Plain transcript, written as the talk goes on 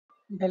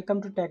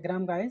Welcome to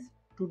Telegram, guys.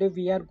 Today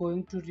we are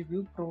going to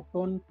review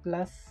Proton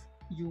Plus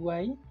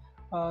UI,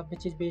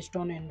 which is based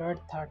on Android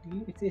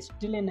 13. It's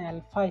still in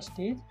alpha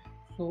stage,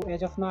 so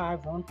as of now I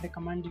won't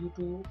recommend you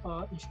to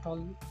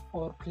install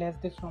or flash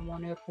this ROM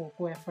on your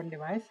POCO F1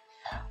 device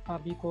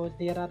because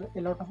there are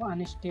a lot of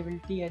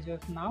instability as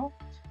of now.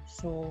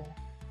 So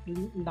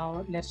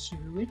now let's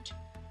review it.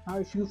 Now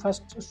if you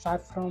first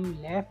swipe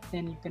from left,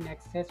 then you can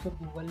access your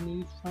Google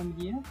News from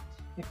here.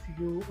 If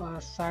you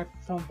swipe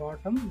from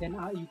bottom, then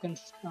you can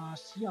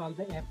see all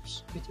the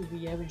apps which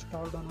we have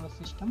installed on our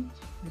system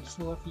will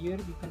show up here.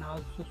 You can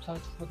also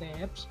search for the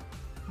apps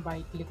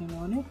by clicking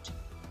on it.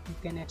 You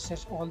can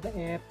access all the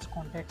apps,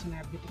 contacts and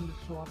everything will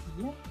show up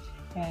here.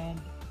 And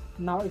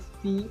now if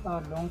we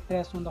long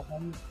press on the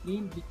home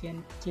screen, we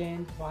can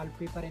change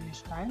wallpaper and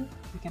style.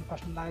 We can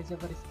personalize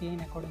our screen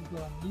according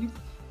to our needs.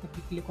 If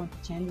we click on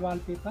change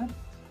wallpaper,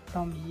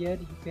 from here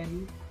you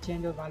can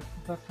change your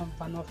wallpaper from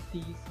one of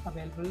these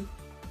available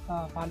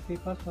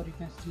wallpapers, or you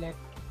can select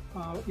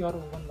your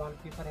own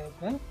wallpaper as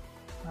well.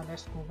 Now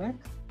let's go back.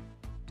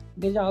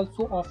 There is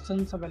also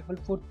options available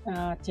for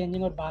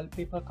changing your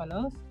wallpaper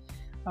colors.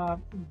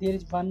 There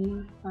is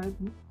one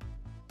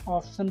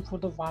option for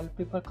the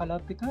wallpaper color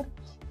picker,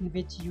 in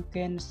which you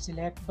can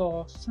select the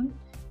option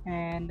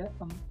and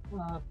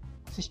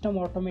system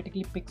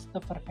automatically picks the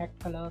perfect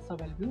colors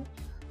available.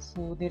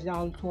 So there is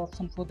also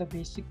option for the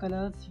basic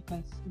colors. You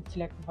can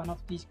select one of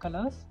these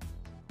colors,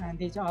 and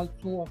there is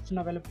also option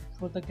available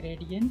for the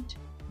gradient,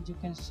 as you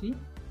can see.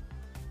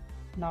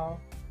 Now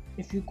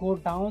if you go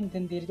down,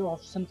 then there is an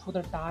option for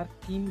the dark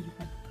theme. You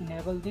can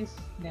enable this,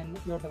 then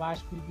your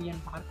device will be in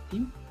dark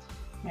theme.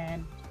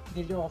 And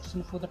there is an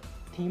option for the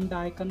themed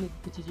icon,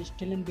 which is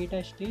still in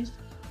beta stage.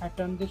 I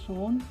turn this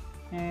on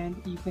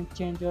and you can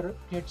change your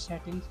grid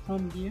settings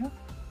from here.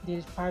 There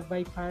is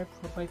 5x5,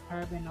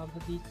 4x5 and all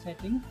of these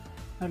settings.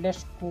 Now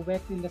let's go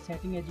back in the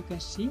setting. As you can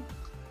see,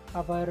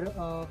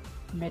 our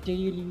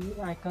material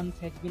icons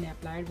has been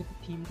applied with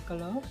the themed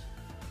colors.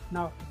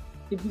 Now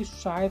if we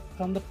swipe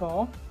from the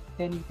top,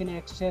 then you can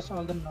access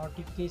all the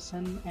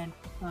notification and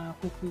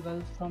quick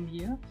tools from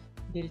here.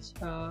 There is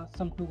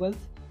some tools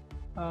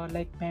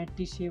like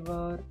battery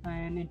saver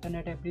and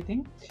internet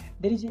everything.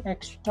 There is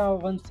extra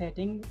one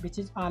setting which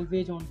is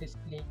always on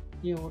display,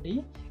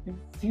 AOD.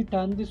 If you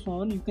turn this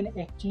on, you can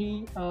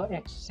actually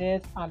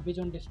access always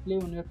on display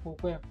on your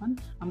POCO F1.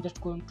 I'm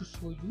just going to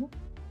show you.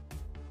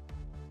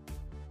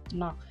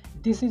 Now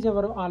this is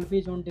our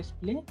always on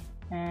display,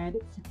 and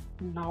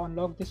now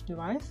unlock this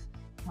device.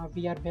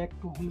 We are back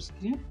to home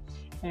screen,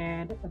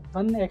 and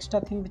one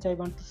extra thing which I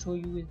want to show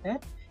you is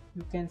that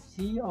you can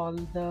see all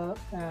the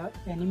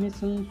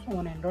animations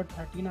on Android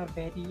 13 are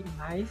very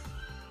nice,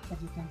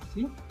 as you can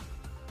see.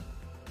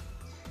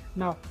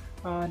 Now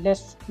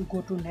let's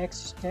go to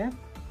next step.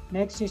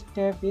 Next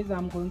step is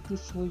I'm going to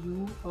show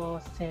you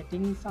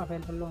settings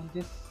available on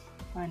this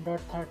Android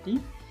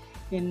 13.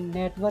 In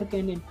network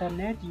and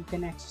internet, you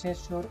can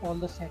access your all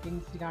the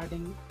settings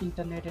regarding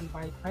internet and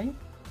Wi-Fi.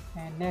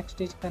 And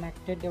next is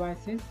connected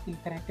devices. In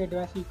connected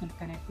devices, you can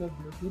connect your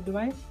Bluetooth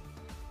device.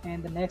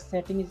 And the next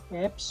setting is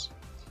apps.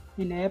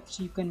 In apps,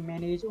 you can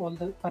manage all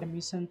the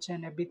permissions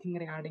and everything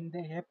regarding the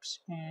apps,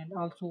 and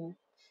also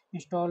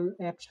install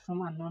apps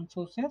from unknown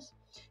sources.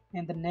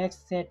 And the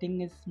next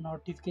setting is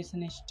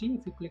notification history.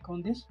 If you click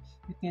on this,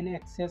 you can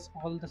access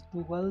all the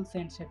tools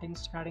and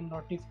settings regarding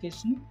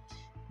notification.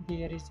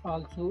 There is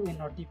also a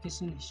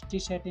notification history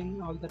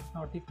setting. All the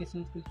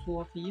notifications will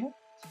show up here.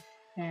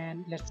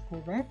 And let's go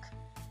back.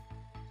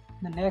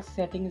 The next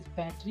setting is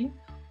battery.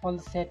 All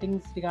the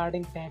settings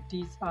regarding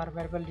batteries are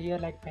available here,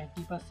 like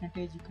battery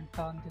percentage. You can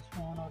turn this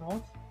on or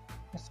off.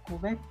 Let's go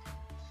back.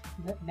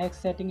 The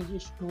next setting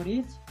is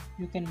storage.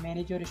 You can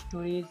manage your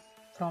storage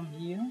from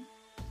here.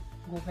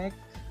 Go back.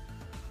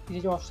 There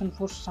is option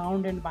for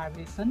sound and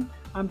vibration.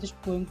 I'm just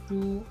going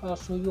to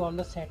show you all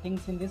the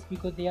settings in this,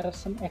 because there are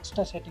some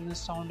extra settings in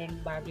sound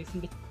and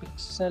vibration which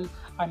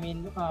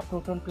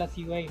Proton Plus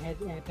UI has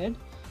added.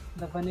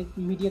 The one is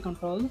media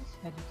controls,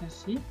 as you can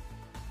see.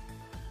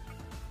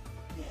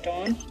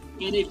 Turn,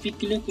 and if we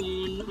click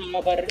on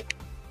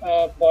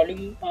our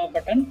volume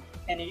button,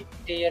 and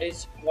there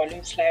is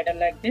volume slider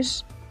like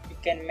this. You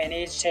can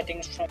manage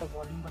settings from the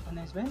volume button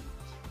as well.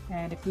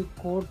 And if you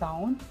go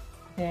down,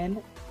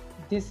 then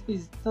this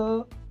is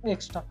the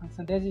extra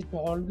function. There is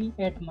Dolby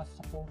Atmos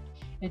support.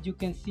 As you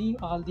can see,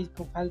 all these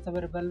profiles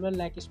are available,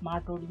 like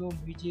smart audio,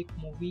 music,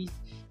 movies.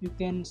 You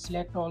can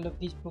select all of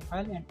these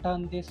profiles and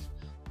turn this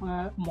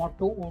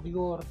Moto audio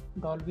or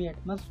Dolby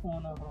Atmos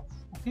on or off.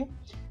 Okay,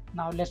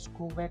 now let's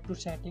go back to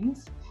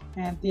settings,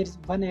 and there's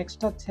one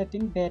extra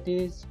setting, that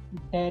is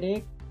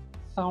direct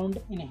sound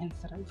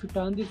enhancer. If you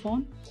turn this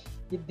on,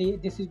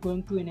 this is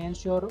going to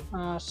enhance your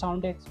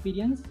sound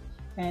experience,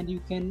 and you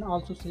can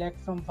also select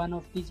from one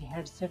of these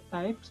headset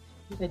types.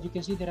 As you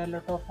can see, there are a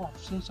lot of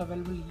options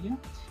available here,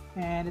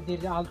 and there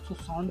is also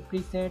sound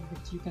preset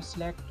which you can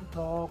select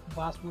rock,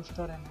 bass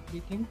booster and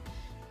everything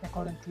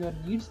according to your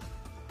needs.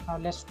 Now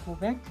let's go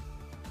back.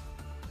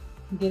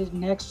 There is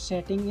next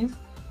setting is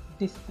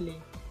display.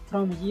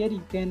 From here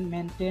you can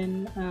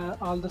maintain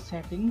all the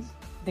settings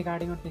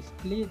regarding your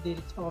display. There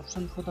is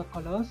option for the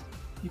colors.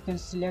 You can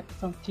select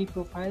from 3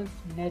 profiles: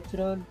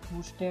 natural,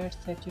 boosted,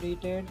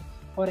 saturated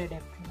or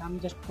adapted. I'm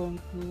just going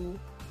to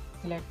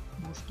select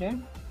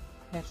boosted.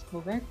 Let's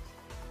go back.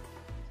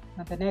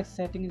 Now the next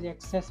setting is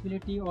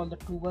accessibility. All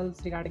the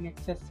tools regarding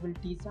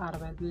accessibilities are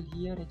available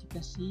here. As you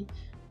can see,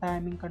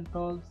 timing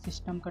control,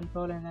 system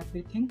control and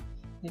everything.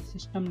 The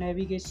system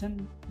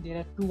navigation, there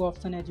are 2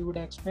 options as you would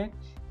expect: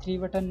 3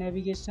 button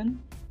navigation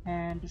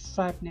and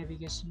swipe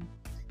navigation,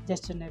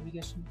 gesture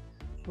navigation.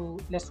 So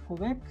let's go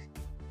back.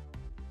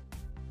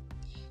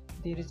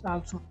 There is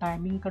also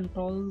timing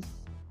controls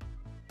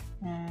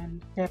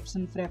and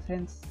caption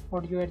preference,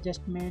 audio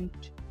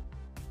adjustment.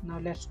 Now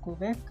let's go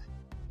back.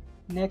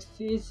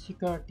 Next is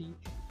security.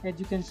 As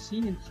you can see,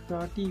 in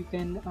security you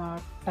can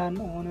turn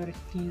on your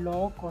screen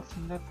lock or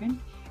fingerprint.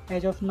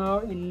 As of now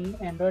in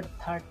Android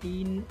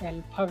 13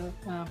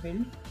 alpha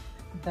build,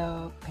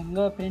 the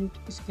fingerprint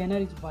scanner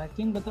is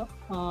working, but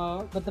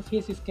the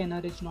face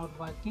scanner is not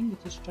working.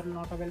 It is still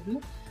not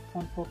available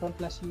on Proton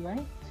Plus UI.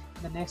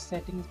 The next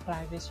setting is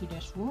privacy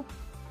dashboard.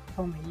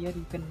 From here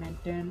you can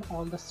maintain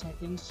all the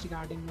settings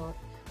regarding your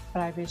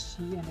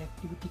privacy and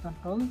activity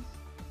controls.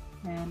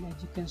 And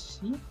as you can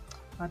see,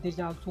 there is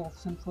also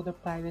option for the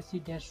privacy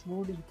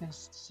dashboard. You can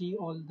see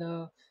all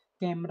the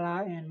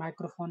camera and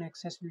microphone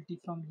accessibility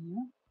from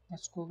here.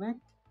 Let's go back.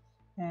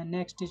 And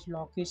next is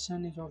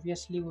location. Is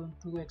obviously going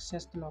to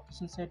access the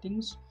location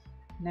settings.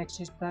 Next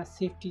is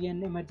safety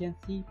and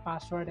emergency,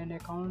 password and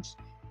accounts,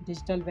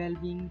 digital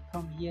well-being.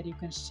 From here you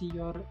can see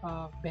your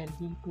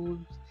well-being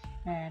tools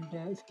and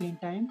screen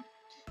time.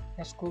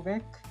 Let's go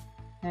back.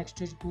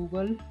 Next is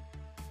Google.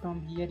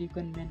 From here you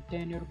can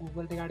maintain your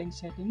Google regarding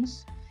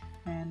settings.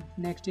 And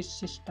next is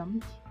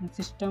system. In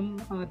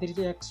system there is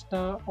an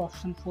extra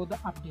option for the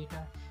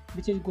updater,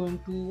 which is going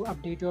to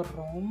update your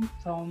ROM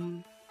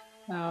from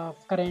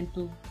current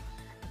to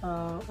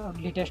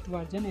latest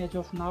version. As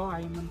of now I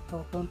am on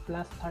Proton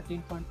Plus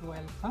 13.2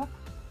 alpha.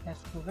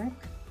 Let's go back.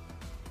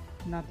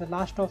 Now the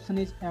last option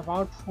is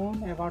about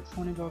phone. About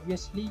phone is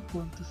obviously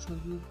going to show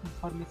you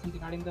information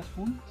regarding the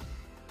phone.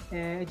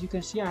 As you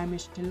can see, I am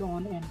still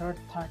on Android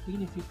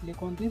 13. If you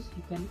click on this,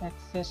 you can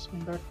access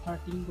Android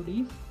 13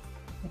 goodies.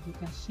 As you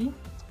can see,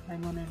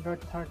 I'm on Android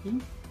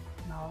 13.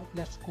 Now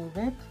let's go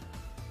back.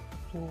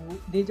 So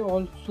there is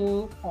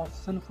also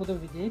option for the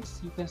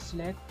widgets. You can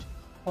select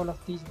all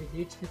of these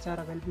widgets which are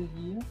available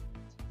here,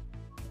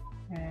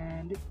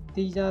 and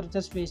these are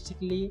just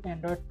basically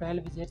Android 12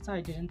 widgets.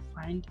 I didn't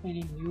find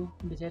any new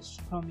widgets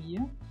from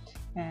here.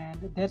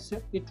 And that's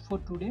it for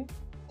today.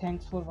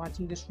 Thanks for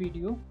watching this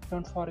video.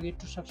 Don't forget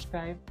to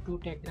subscribe to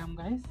Telegram,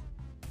 guys.